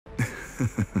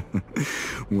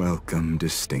Welcome,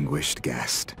 distinguished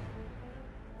guest.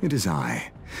 It is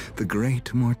I, the great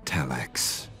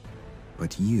Mortelex.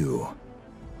 But you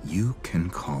can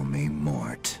call me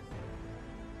Mort.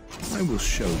 I will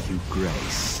show you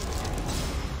grace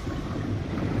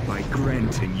by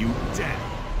granting you death.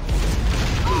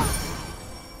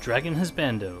 Dragon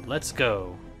Husbando, let's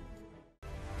go.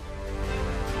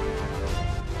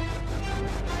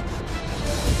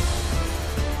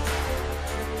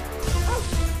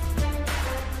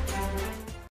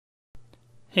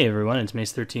 Hey everyone, it's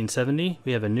Mace1370.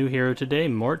 We have a new hero today,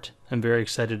 Mort. I'm very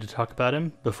excited to talk about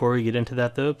him. Before we get into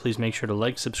that though, please make sure to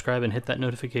like, subscribe, and hit that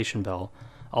notification bell.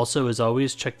 Also, as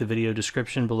always, check the video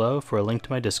description below for a link to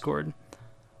my Discord.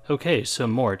 Okay, so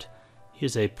Mort. He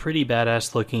is a pretty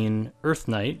badass looking Earth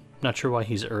Knight. Not sure why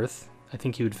he's Earth. I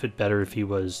think he would fit better if he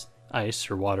was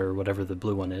Ice or Water or whatever the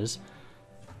blue one is.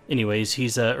 Anyways,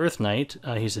 he's a Earth Knight.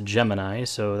 He's a Gemini,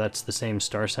 so that's the same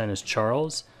star sign as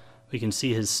Charles. We can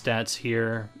see his stats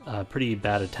here. Pretty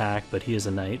bad attack, but he is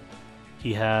a knight.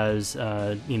 He has,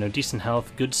 decent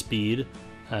health, good speed,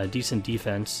 decent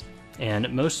defense, and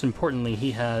most importantly,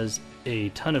 he has a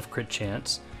ton of crit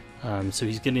chance. So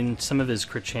he's getting some of his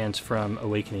crit chance from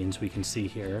Awakenings, we can see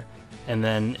here. And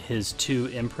then his 2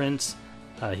 imprints,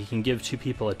 he can give 2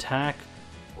 people attack,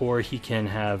 or he can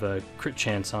have a crit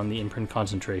chance on the imprint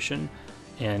concentration.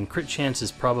 And crit chance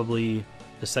is probably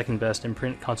the second best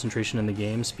imprint concentration in the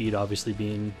game, speed obviously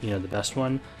being, the best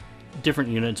one. Different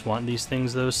units want these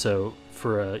things though, so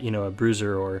for a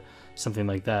bruiser or something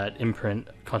like that, imprint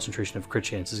concentration of crit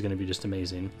chance is going to be just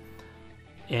amazing.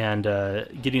 And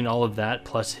getting all of that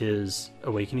plus his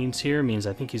Awakenings here means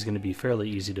I think he's going to be fairly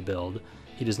easy to build.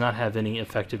 He does not have any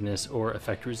effectiveness or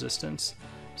effect resistance.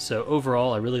 So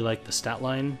overall, I really like the stat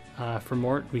line for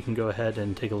Mort. We can go ahead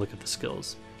and take a look at the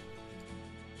skills.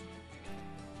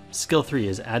 Skill 3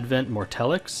 is Advent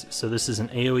Mortelex, so this is an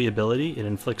AoE ability. It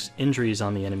inflicts injuries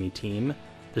on the enemy team.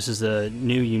 This is a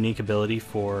new unique ability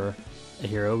for a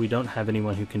hero. We don't have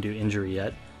anyone who can do injury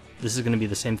yet. This is going to be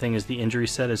the same thing as the injury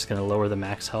set. It's going to lower the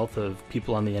max health of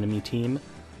people on the enemy team.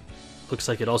 Looks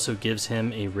like it also gives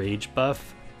him a rage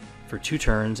buff for 2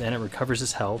 turns, and it recovers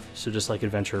his health, so just like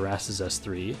Adventure Rass's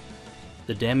S3.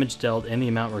 The damage dealt and the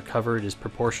amount recovered is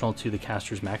proportional to the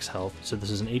caster's max health, so this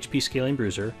is an HP scaling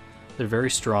bruiser. They're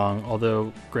very strong,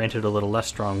 although granted a little less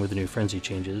strong with the new frenzy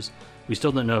changes. We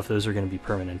still don't know if those are going to be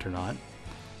permanent or not.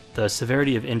 The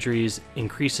severity of injuries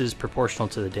increases proportional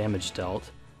to the damage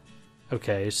dealt.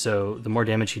 Okay, so the more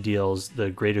damage he deals,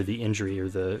 the greater the injury, or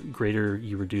the greater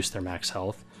you reduce their max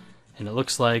health. And it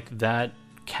looks like that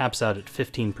caps out at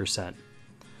 15%.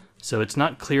 So it's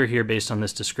not clear here based on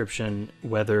this description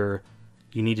whether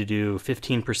you need to do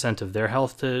 15% of their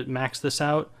health to max this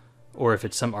out, or if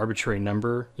it's some arbitrary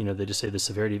number. They just say the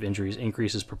severity of injuries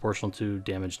increases proportional to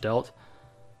damage dealt.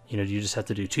 Do you just have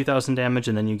to do 2,000 damage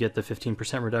and then you get the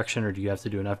 15% reduction, or do you have to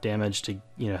do enough damage to,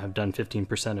 have done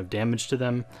 15% of damage to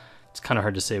them? It's kind of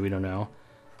hard to say, we don't know.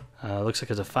 Looks like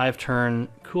it's a 5-turn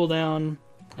cooldown,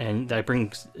 and that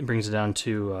brings it down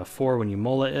to 4 when you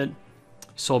mola it.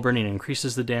 Soul Burning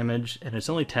increases the damage, and it's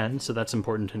only 10, so that's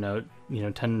important to note.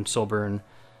 10 Soul Burn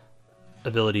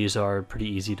abilities are pretty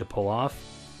easy to pull off.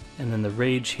 And then the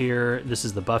Rage here, this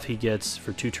is the buff he gets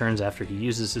for 2 turns after he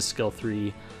uses his skill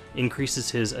 3,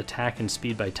 increases his attack and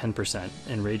speed by 10%,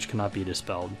 and Rage cannot be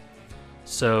dispelled.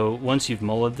 So once you've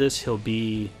mulled this, he'll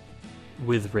be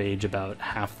with Rage about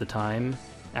half the time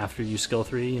after you skill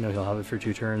 3. He'll have it for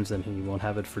 2 turns, then he won't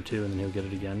have it for 2, and then he'll get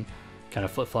it again. Kind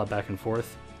of flip-flop back and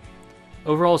forth.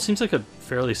 Overall, it seems like a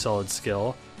fairly solid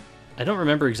skill. I don't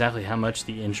remember exactly how much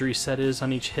the injury set is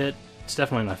on each hit. It's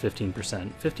definitely not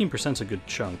 15%. 15% is a good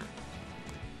chunk.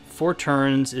 4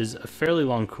 turns is a fairly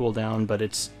long cooldown, but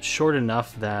it's short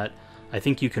enough that I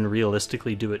think you can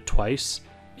realistically do it twice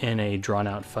in a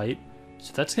drawn-out fight.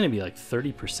 So that's going to be like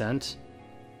 30%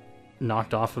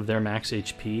 knocked off of their max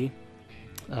HP.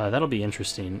 That'll be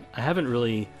interesting. I haven't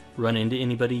really run into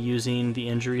anybody using the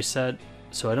injury set,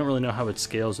 so I don't really know how it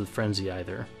scales with Frenzy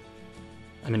either.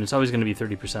 I mean, it's always going to be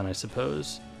 30%, I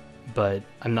suppose. But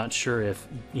I'm not sure if,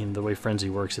 the way Frenzy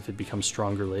works, if it becomes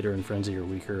stronger later in Frenzy or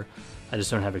weaker. I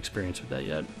just don't have experience with that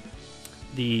yet.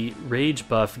 The Rage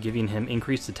buff giving him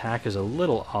increased attack is a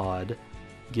little odd,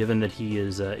 given that he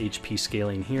is HP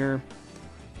scaling here.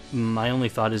 My only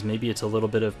thought is maybe it's a little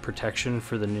bit of protection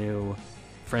for the new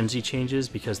Frenzy changes,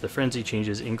 because the Frenzy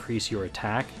changes increase your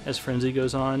attack as Frenzy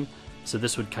goes on, so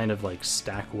this would kind of like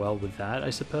stack well with that,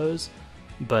 I suppose.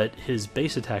 But his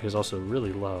base attack is also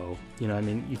really low.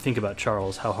 You think about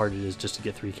Charles, how hard it is just to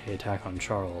get 3k attack on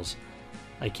Charles.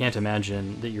 I can't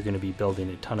imagine that you're going to be building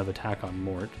a ton of attack on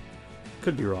Mort.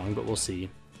 Could be wrong, but we'll see.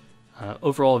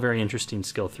 Overall, very interesting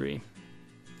skill 3.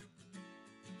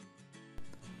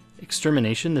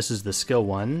 Extermination, this is the skill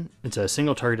 1. It's a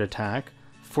single target attack,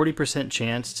 40%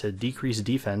 chance to decrease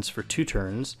defense for 2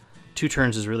 turns. 2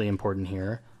 turns is really important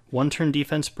here. 1 turn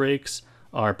defense breaks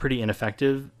are pretty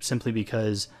ineffective simply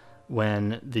because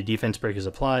when the defense break is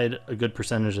applied, a good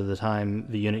percentage of the time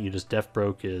the unit you just def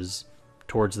broke is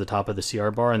towards the top of the CR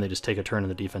bar and they just take a turn and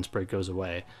the defense break goes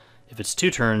away. If it's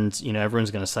 2 turns,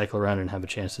 everyone's going to cycle around and have a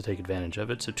chance to take advantage of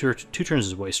it, so 2 turns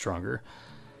is way stronger.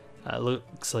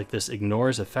 Looks like this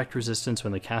ignores effect resistance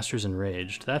when the caster's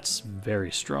enraged. That's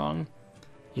very strong.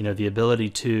 The ability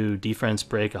to defense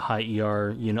break a high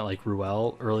ER unit like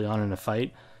Ruel early on in a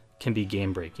fight can be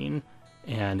game breaking,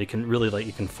 and it can really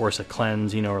you can force a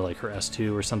cleanse, or like her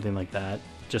S2 or something like that,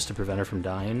 just to prevent her from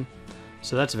dying.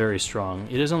 So that's very strong.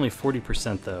 It is only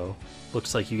 40% though.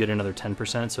 Looks like you get another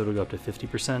 10%, so it'll go up to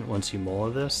 50% once you mull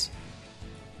this.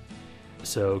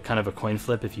 So kind of a coin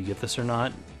flip if you get this or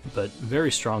not, but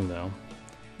very strong though.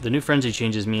 The new Frenzy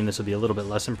changes mean this will be a little bit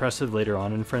less impressive later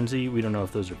on in Frenzy. We don't know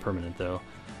if those are permanent though.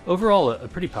 Overall, a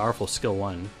pretty powerful skill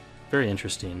 1. Very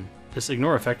interesting. This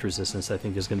ignore effect resistance I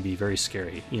think is going to be very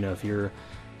scary. If you're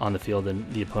on the field and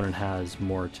the opponent has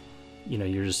Mort,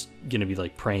 you're just going to be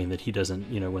praying that he doesn't,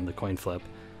 win the coin flip.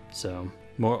 So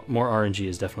more RNG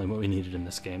is definitely what we needed in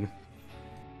this game.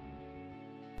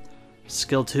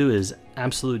 Skill 2 is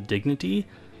Absolute Dignity.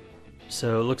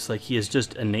 So it looks like he is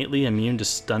just innately immune to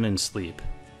stun and sleep.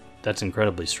 That's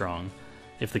incredibly strong.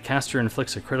 If the caster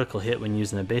inflicts a critical hit when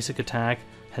using a basic attack,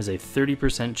 has a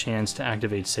 30% chance to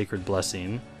activate Sacred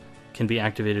Blessing, can be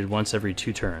activated once every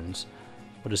 2 turns.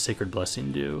 What does Sacred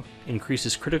Blessing do?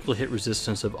 Increases critical hit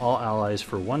resistance of all allies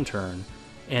for 1 turn,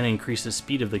 and increases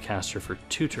speed of the caster for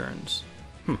 2 turns.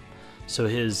 So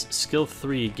his skill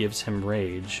 3 gives him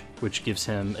Rage, which gives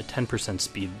him a 10%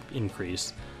 speed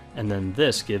increase, and then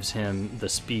this gives him the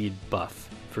speed buff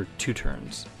for 2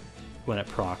 turns when it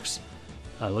procs.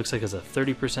 Looks like it's a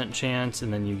 30% chance,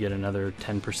 and then you get another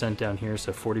 10% down here,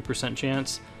 so 40%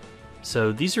 chance.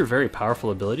 So these are very powerful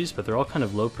abilities, but they're all kind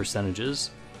of low percentages,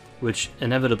 which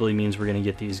inevitably means we're going to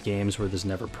get these games where this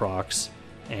never procs,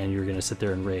 and you're going to sit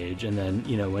there and rage, and then,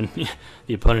 when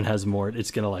the opponent has Mort,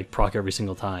 it's going to proc every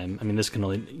single time. I mean, this can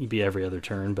only be every other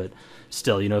turn, but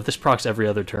still, if this procs every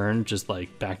other turn, just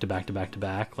back to back to back to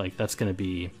back, that's going to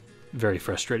be very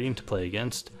frustrating to play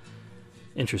against.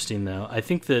 Interesting, though. I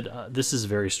think that this is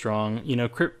very strong.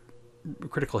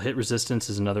 Critical hit resistance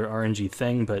is another RNG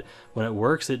thing, but when it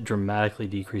works, it dramatically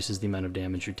decreases the amount of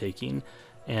damage you're taking,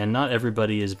 and not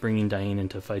everybody is bringing Diane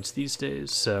into fights these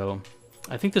days, so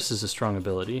I think this is a strong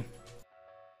ability.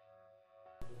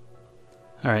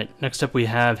 Alright, next up we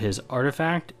have his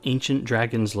artifact, Ancient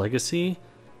Dragon's Legacy.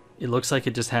 It looks like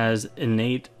it just has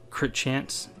innate crit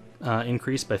chance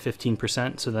increase by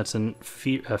 15%, so that's a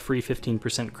free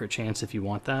 15% crit chance if you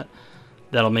want that.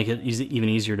 That'll make it even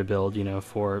easier to build,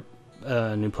 for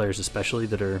new players especially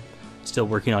that are still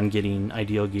working on getting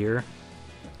ideal gear.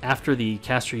 After the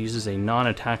caster uses a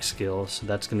non-attack skill, so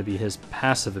that's going to be his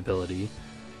passive ability,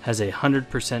 has a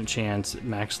 100% chance at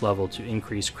max level to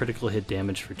increase critical hit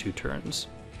damage for 2 turns.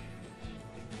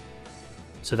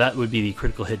 So that would be the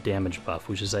critical hit damage buff,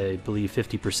 which is, I believe,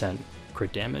 50%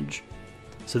 crit damage.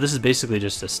 So this is basically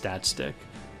just a stat stick,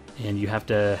 and you have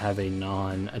to have a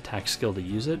non-attack skill to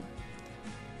use it.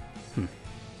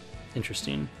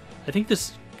 Interesting. I think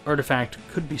this artifact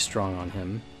could be strong on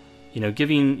him.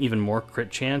 Giving even more crit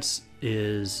chance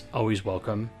is always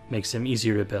welcome, makes him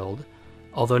easier to build.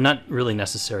 Although not really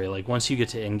necessary. Once you get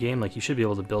to endgame, you should be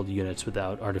able to build units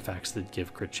without artifacts that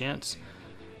give crit chance.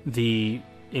 The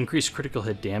increased critical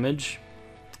hit damage,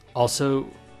 also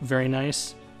very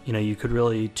nice. You could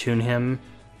really tune him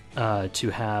to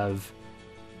have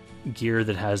gear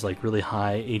that has really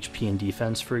high HP and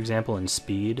defense, for example, and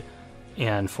speed,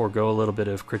 and forego a little bit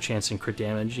of crit chance and crit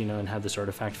damage, and have this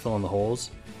artifact fill in the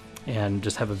holes, and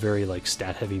just have a very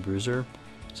stat-heavy bruiser.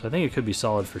 So I think it could be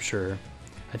solid for sure.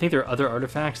 I think there are other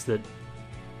artifacts that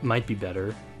might be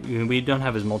better. We don't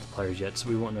have his multipliers yet, so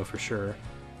we won't know for sure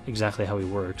exactly how he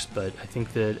works, but I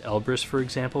think that Elbrus, for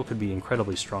example, could be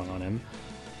incredibly strong on him.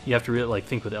 You have to really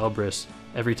think with Elbrus,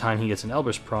 every time he gets an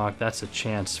Elbrus proc, that's a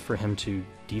chance for him to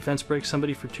defense break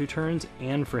somebody for 2 turns,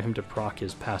 and for him to proc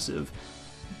his passive,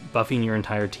 buffing your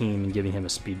entire team and giving him a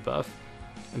speed buff.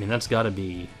 I mean, that's got to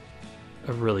be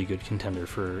a really good contender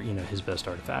for, his best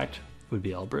artifact would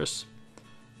be Elbrus.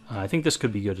 I think this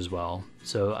could be good as well,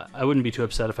 so I wouldn't be too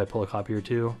upset if I pull a copy or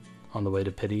 2 on the way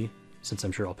to pity, since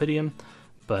I'm sure I'll pity him,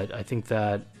 but I think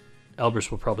that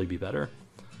Elbrus will probably be better.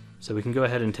 So we can go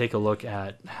ahead and take a look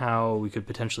at how we could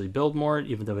potentially build Mort,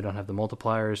 even though we don't have the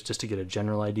multipliers, just to get a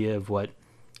general idea of what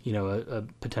you know, a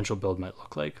potential build might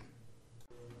look like.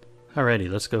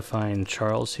 Alrighty, let's go find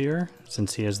Charles here.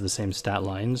 Since he has the same stat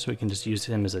lines, we can just use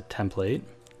him as a template.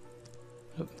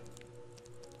 Oh,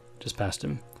 just passed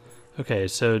him. Okay,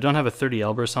 so don't have a 30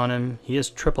 Elbrus on him. He has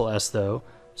triple S though,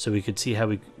 so we could see how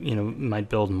we, you know, might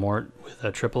build Mort with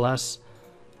a triple S.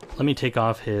 Let me take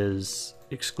off his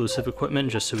exclusive equipment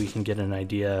just so we can get an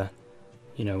idea,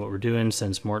 you know, what we're doing,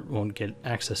 since Mort won't get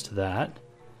access to that.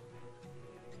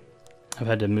 I've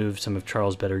had to move some of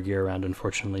Charles' better gear around,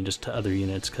 unfortunately, just to other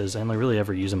units, because I only really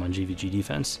ever use them on GVG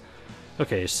defense.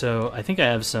 Okay, so I think I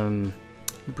have some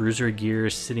bruiser gear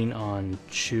sitting on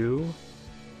Chew,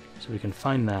 so we can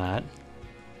find that.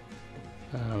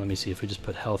 Let me see, if we just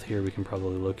put health here, we can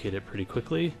probably locate it pretty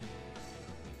quickly.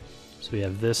 So we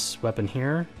have this weapon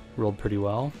here, rolled pretty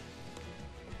well.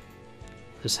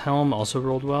 This helm also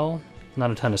rolled well.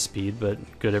 Not a ton of speed, but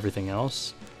good everything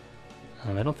else.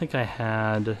 I don't think I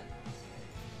had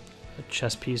a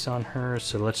chest piece on her,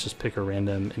 so let's just pick a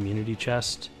random immunity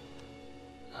chest.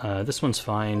 This one's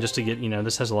fine, just to get, you know,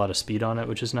 this has a lot of speed on it,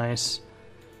 which is nice.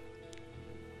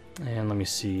 And let me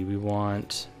see, we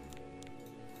want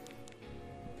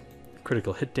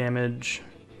critical hit damage.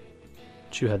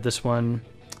 Chew had this one.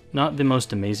 Not the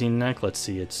most amazing neck. Let's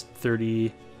see, it's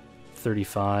 30,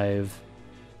 35,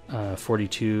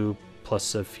 42,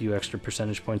 plus a few extra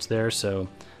percentage points there. So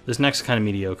this neck's kind of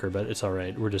mediocre, but it's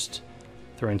alright. We're just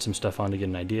throwing some stuff on to get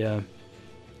an idea.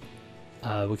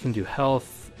 We can do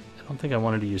health. I don't think I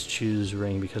wanted to use Chew's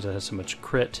ring because it has so much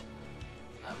crit.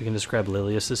 We can just grab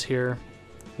Lilius's here.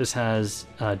 This has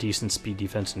decent speed,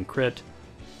 defense, and crit.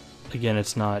 Again,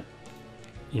 it's not,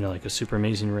 you know, like a super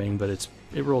amazing ring, but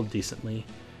it rolled decently.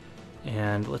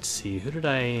 And let's see, who did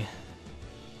I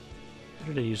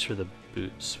use for the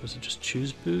boots? Was it just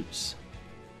Chew's boots?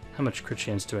 How much crit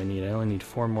chance do I need? I only need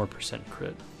 4% more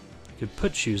crit. I could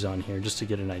put Chew's on here just to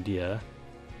get an idea.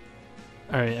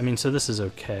 Alright, I mean, so this is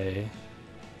okay.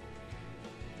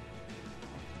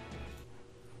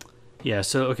 Yeah,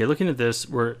 so, okay, looking at this,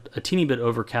 we're a teeny bit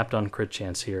over-capped on crit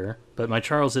chance here, but my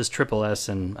Charles is triple S,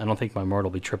 and I don't think my Mort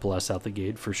will be triple S out the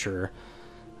gate for sure.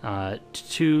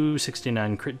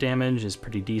 269 crit damage is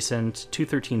pretty decent.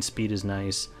 213 speed is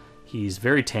nice. He's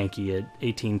very tanky at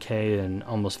 18k and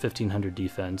almost 1500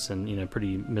 defense, and, you know,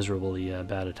 pretty miserably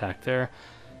bad attack there.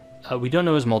 We don't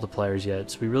know his multipliers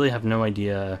yet, so we really have no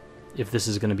idea if this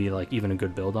is going to be like even a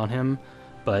good build on him.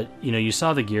 But, you know, you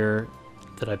saw the gear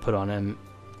that I put on him.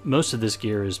 Most of this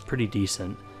gear is pretty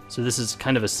decent, so this is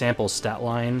kind of a sample stat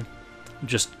line,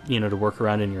 just, you know, to work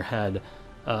around in your head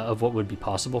of what would be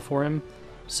possible for him.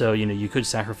 So, you know, you could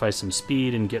sacrifice some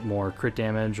speed and get more crit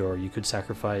damage, or you could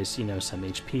sacrifice, you know, some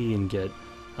HP and get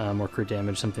more crit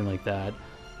damage, something like that,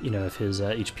 you know, if his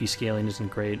HP scaling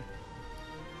isn't great.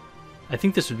 I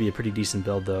think this would be a pretty decent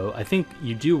build, though. I think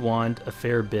you do want a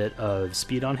fair bit of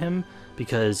speed on him,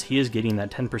 because he is getting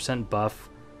that 10% buff,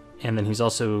 and then he's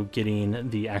also getting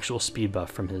the actual speed buff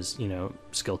from his, you know,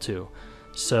 skill 2.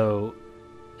 So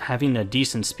having a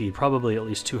decent speed, probably at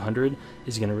least 200,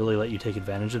 is going to really let you take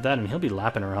advantage of that, and he'll be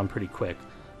lapping around pretty quick.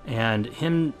 And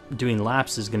him doing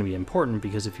laps is going to be important,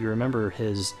 because if you remember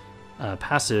his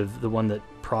passive, the one that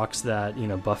procs that, you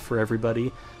know, buff for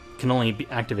everybody, can only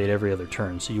activate every other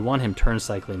turn. So you want him turn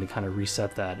cycling to kind of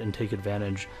reset that and take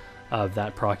advantage of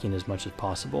that proccing as much as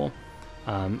possible.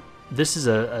 This is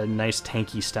a nice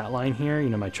tanky stat line here. You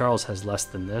know, my Charles has less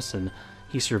than this, and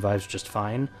he survives just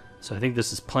fine. So I think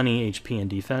this is plenty HP and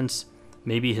defense.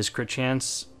 Maybe his crit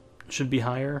chance should be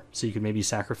higher, so you could maybe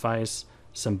sacrifice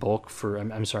some bulk for,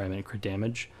 I'm sorry, I meant crit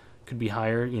damage could be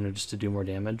higher, you know, just to do more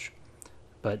damage.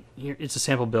 But it's a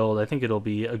sample build. I think it'll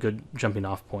be a good jumping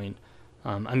off point.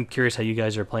 I'm curious how you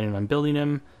guys are planning on building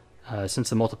him. Since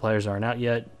the multipliers aren't out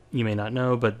yet, you may not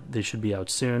know, but they should be out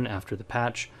soon after the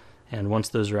patch. And once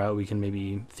those are out, we can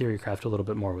maybe theorycraft a little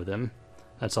bit more with him.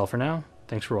 That's all for now.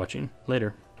 Thanks for watching.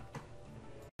 Later.